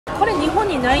本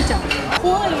にないじゃん。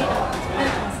怖い。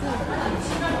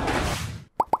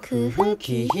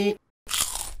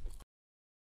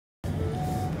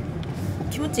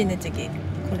気持ちいいね、チェキ。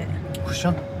これ。クッシ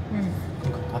ョン？うん。な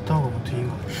んかあった方がもっといい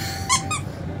わ。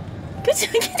クッショ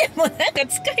ン着てもなんか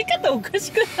使い方おか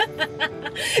しく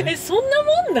ない？そんな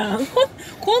もんなん？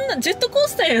こんなジェットコー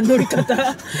スターやん乗り方。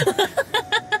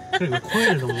声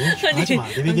の大きく하지 마。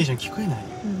ネビゲーション聞こえない。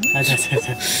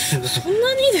そん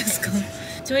なにいいですか？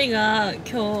ジョイが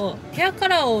今日ヘアカ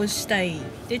ラーをしたい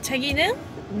でチャギね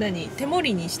何手盛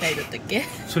りにしたいだったっけ？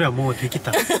それはもうでき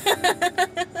た。こ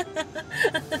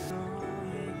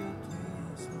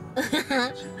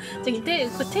れ手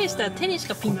したら手にし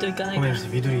かピンといかないから。ごめんなさい、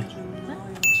緑。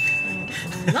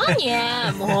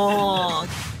何もう。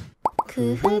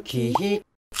空気。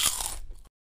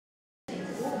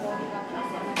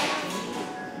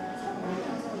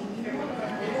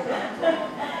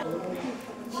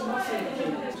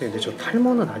근데 저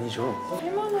탈모는 아니죠?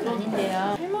 탈모는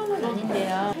아닌데요. 탈모는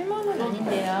아닌데요. 탈모는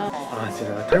아닌데요. 아,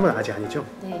 제가 탈모는 아직 아니죠?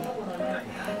 네.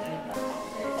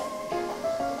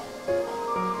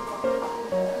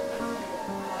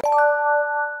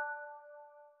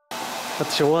 아,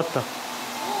 진짜 좋았다.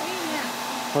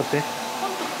 어때? 또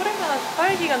그래가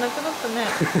딸기가 나 끊었다네.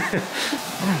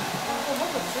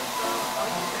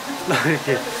 나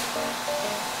이렇게.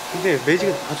 근데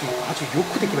매직은 아주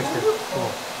요크되게 맛있어요.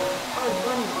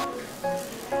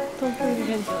東京リ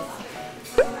ベンジだ。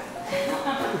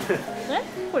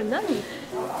これ何？ち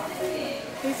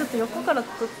ょっと横から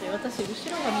撮って私後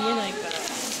ろが見えないから。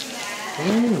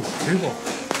대박.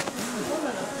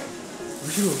後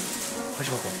ろ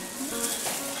다시 봐봐.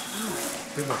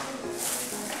 대박.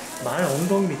 말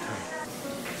엉덩이 밑에.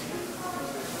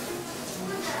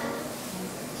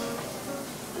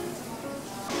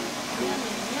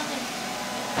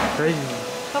 다이.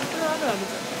 커플あるあるじゃ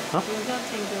ん。 어?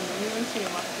 여자친구는 이런 식으로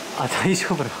막. 아,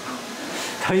 다이쇼브라.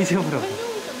 다이쇼브라.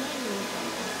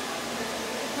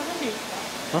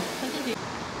 어?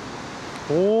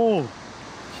 오,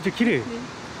 진짜 기래. 네.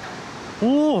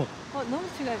 오. 너무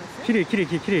違います? 기래.後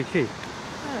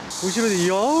ろで、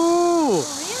よー. 見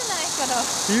えないから。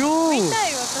見た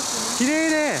い私。綺麗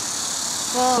ね。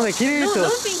そうね、綺麗と乗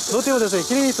ってください。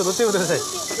綺麗と乗ってください。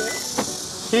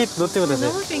綺麗と乗ってくださ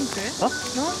い。ノンピンク？あ？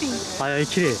ノンピンク。あ、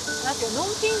綺麗。なんかノン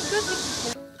ピンクっ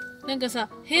て。なんかさ、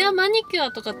ヘアマニキュ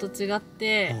アとかと違っ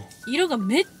て、色が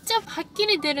めっちゃはっき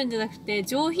り出るんじゃなくて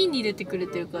上品に入れてくれ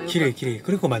てるからよかった。綺麗。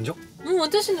그리고 만족?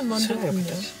私の満足なん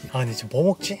だよ。아, 근데 지금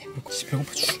뭐 먹지?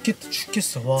 배고파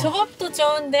죽겠어. 와. ちょっとち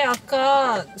ゃうんで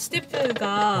赤ステップ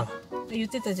が言っ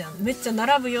てたじゃん。めっちゃ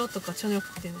並ぶよとか저녁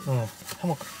때는.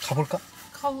 한번 가볼까?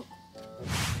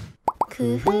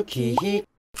 쿠키.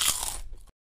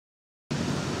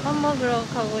 밥 먹으러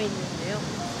가고 있는데요.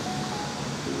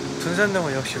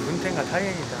 분산동은 역시 운転が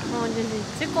다행이다.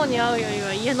 事故に遭うより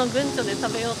は家の群所で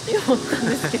食べようって思ったん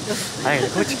ですけど。아니,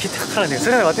 그렇지 기타카라네.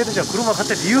それは私たちは車買っ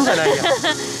た理由がないやん。だって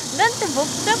僕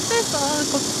だってさ、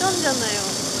걱정잖아요.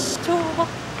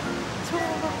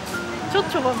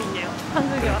 초밥이네요.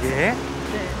 한국에 왔어요. 예? 네.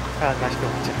 아, 맛있게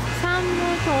먹자.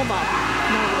 산무초밥 먹어요.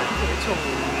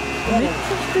 めっちゃ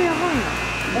人やばいな。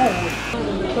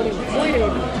これボイルエビ。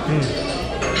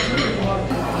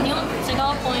日本と違う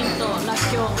ポイント、らっき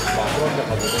ょう。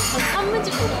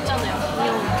단무지도 없잖아요.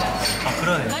 아,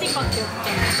 그러네. 가리밖에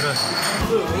없잖아요. 그러네.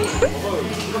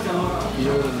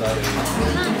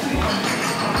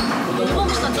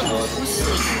 이거보다 좀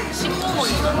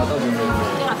싱거워요.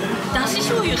 다시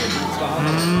醤油で。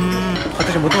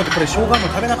私もともとこれ生姜も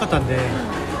食べなかったんで、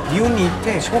日本に行っ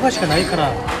て生姜しかないか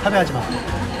ら食べ始まる。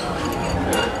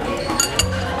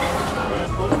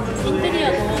インテリ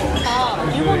アの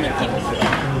日本に来ます。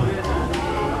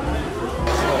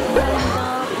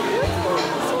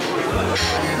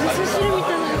味噌汁みた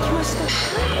いなの来まし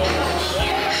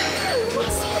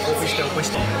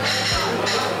た。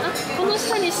この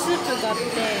下にスープがあって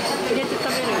入れて食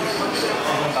べる。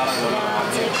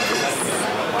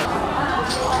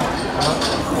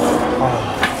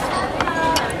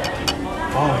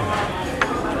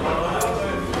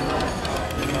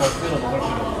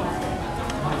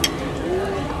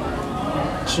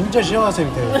진짜幸せ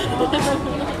みたいな。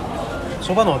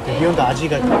そばのって日本と味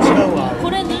が違うわ。こ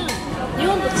れね、日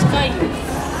本と近いよ。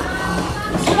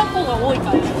そば粉が多い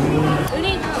から。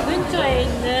우리 근처에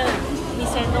있는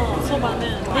店のそば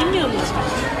ね、냉면に近い。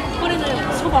これね、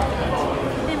そばって感じ。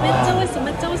めっちゃ美味しそう、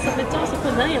めっちゃ美味しそう、めっちゃ美味しそう。こ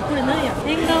れなんや、これなんや。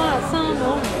縁側、サー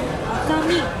モン、赤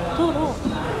身、トロ、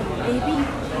エビ。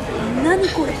何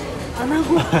これ。アナ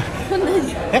ゴ。これ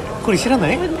何？これ知ら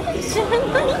ない？知らな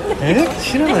い。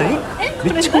知らない？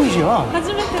めっちゃ美味しいわ。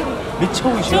初めて。めっちゃ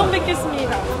美味しい。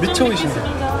처음뵙겠습니다。 めっちゃ美味しいんだよ。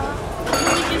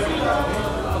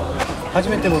初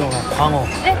めてものが광어。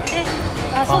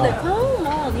あ、そうだよ。광어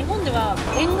も日本では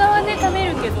縁側で食べ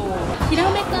るけど、ヒラ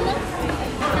メかな。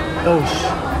よし。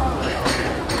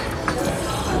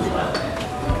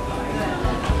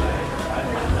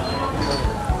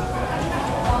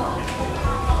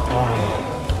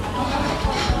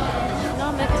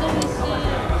めっちゃ美味し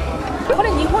い。こ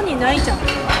れ日本にないじゃん。ル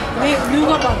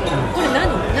ガバル。これ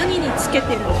何につけ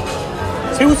てるの？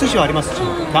 새우 스시ありますし、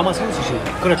生새우 스시。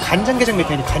これ간장게장み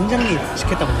たいに간장이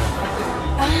시켰다고요。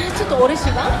あー、ちょっとオレ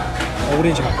シバ？オ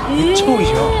レンジがめっちゃ美味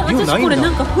しいよ。私これな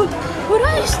んかフ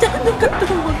ライしたのか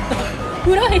と思った。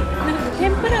フライなんか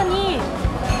天ぷらに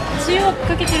塩を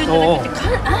かけてるんじゃなくて、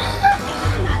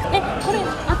これ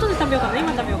後で食べようかな。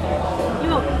今食べようか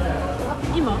な。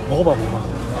今。먹어봐。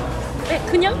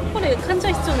그냥? 그래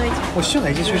간장必要ないじゃん。もう必要な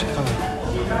いじゃん。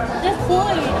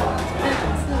怖い。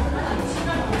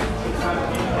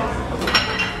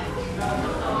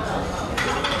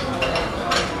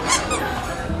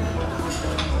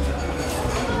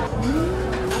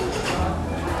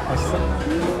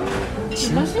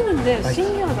맛있는데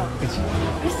신기하다. 그치?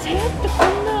 새우って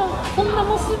こんな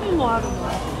モスビもあるの？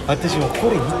私もこ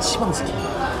れ一番好き。こ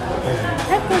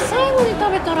れ最後に食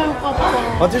べたらよかった。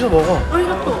私も먹어。あり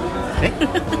がとう。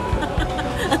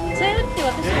새우って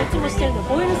私がいつもしてるの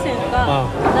ボイル새우が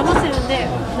生새우で、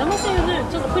生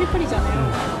새우는ちょっとプリプリじゃない。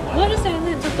ボイル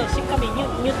새우는ちょっとしっかりニ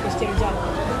ュッとしてるじゃん。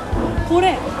こ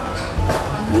れ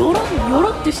ヨロ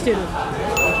ってしてる。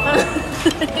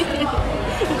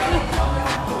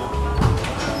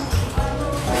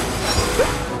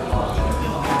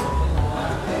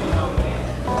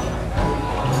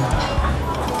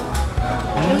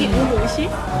美味しい？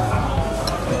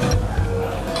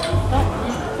あ、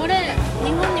これ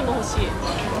日本にも欲しい。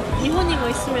日本にも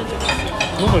있으면 좋겠어。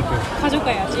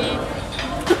가져가야지。ち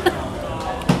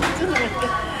ょっと待って。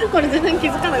これ全然気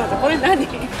づかなかった。これ何？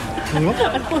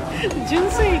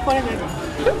純粋にこれ何？こ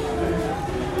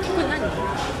れ何？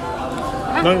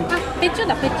あ、ペチュ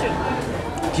だ、ペチュ。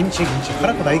김치。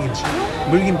辛くない김치。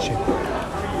물김치。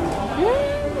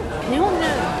日本で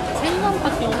千万パ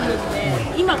って呼んでるんで、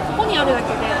今ここにあるだけ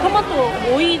でトマト、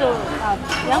オイル、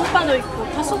ヤンパの1個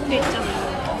足すって言っちゃうの。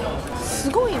す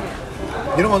ごいね。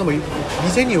이런 거는 뭐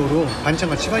店による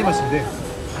반찬과違いますんで。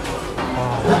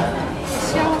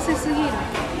幸せすぎる。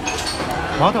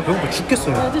まだ배고파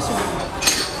죽겠어요。私も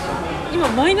今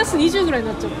マイナス20ぐらいに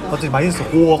なっちゃった。私マイナス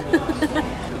5。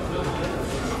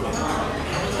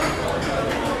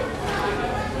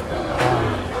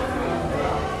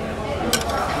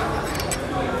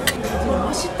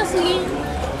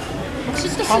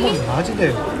マジで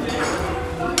う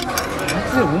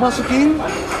ますぎん？なん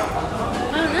か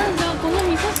この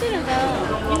味噌汁が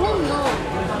日本の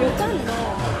旅館の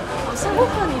朝ご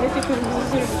はんに出てくる味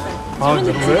噌汁みたい。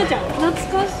自分で作っちゃう。懐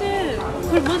かしい。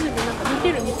これマジでなんか似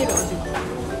てる味。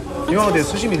今まで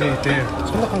寿司見ていて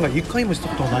そんな考え一回もした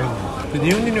ことはないの。で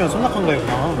日本人にはそんな考えよ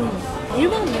な。日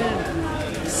本で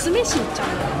酢飯ちゃん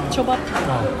초밥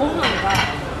ご飯が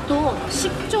と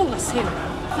식초가 새우。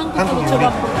韓国の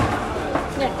초밥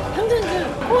ね、한국은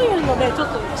こういうのでちょっ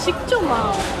と식초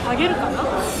まあげるかな。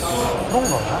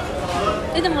그런가？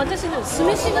でも私ね酢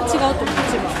飯が違うと思う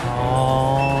一番。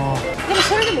でも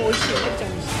それでも美味しい。めっちゃ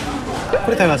美味しい。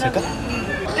これ食べますか？こ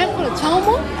れチャオモ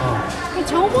ン？これチ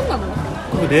ャオモンなの？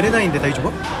これ寝れないんで大丈夫？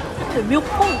몇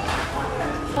번?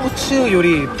宇宙よ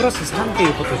りプラス3ってい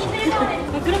うことじゃん。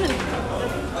그러면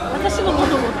私のも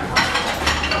のもだ。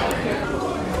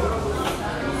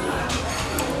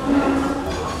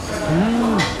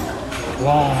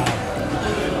와.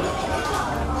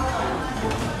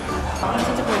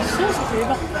 진짜 거의 소스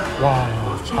대박. 와,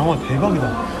 장어 대박이다.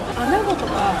 안 한 것도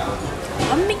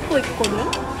안 믿고 있거든.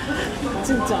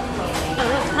 진짜.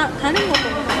 다른 것도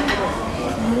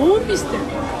너무 비슷해.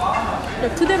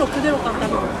 그대로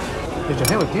간다고. 진짜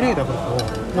해가 기레이다 그렇고.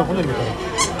 그냥 혼내니까.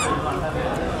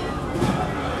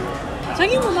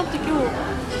 자기는 나한테今日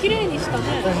綺麗にしたね。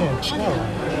確かに違う。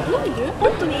なんで？本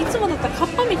当にいつもだったらカ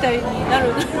ッパみたいにな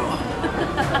る。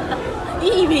い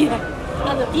い意味で。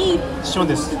いい。そう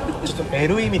です。ちょっとエ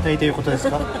ロいみたいということです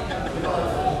か？めっち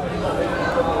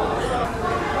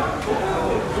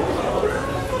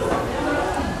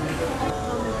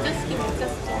ゃ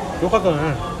好き。よかったね。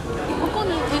ここに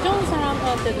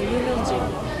대전사람한테도 유명지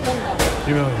뭔가.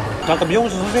 유명해요. 아까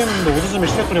미용실 선생님도 오스스메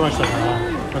してくれましたか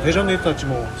ら。대전에 있다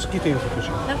지금好きということじ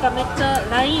ゃん。なんかめっちゃ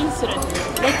LINE する。列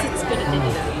作るって言って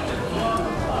た。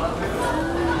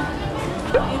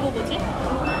이거 뭐지?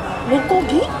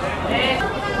 목고기?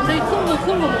 저희 큰 거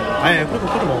먹어. 아니, 그런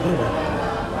거.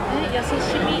 네,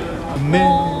 야스시미. 네.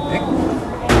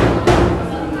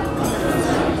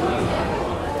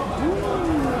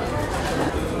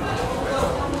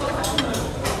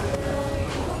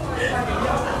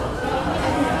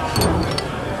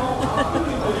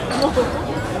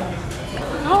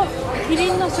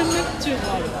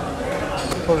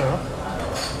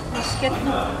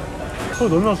 맛있겠다. 소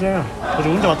너무 세. 어제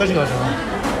혼자 왔다시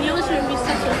가잖아. 미용실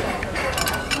비쌌어.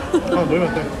 아, 너무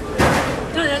어때?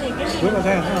 아니, 너무 세.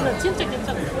 괜찮아. 진짜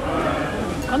괜찮아.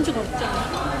 감주가 없잖아.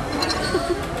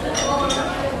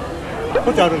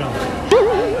 그것도 알으잖아.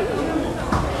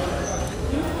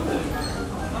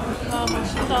 아,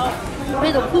 맛있다.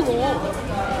 배도 크고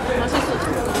맛있어.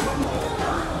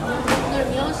 오늘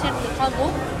미용실도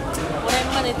가고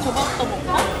오랜만에 초밥도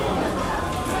먹고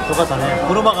똑같다네.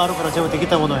 구르마가 아るから全部でき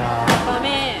たものや.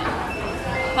 그다음에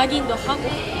확인도 하고.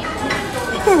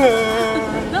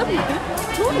 난데?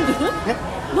 네?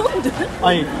 난데?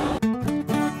 아니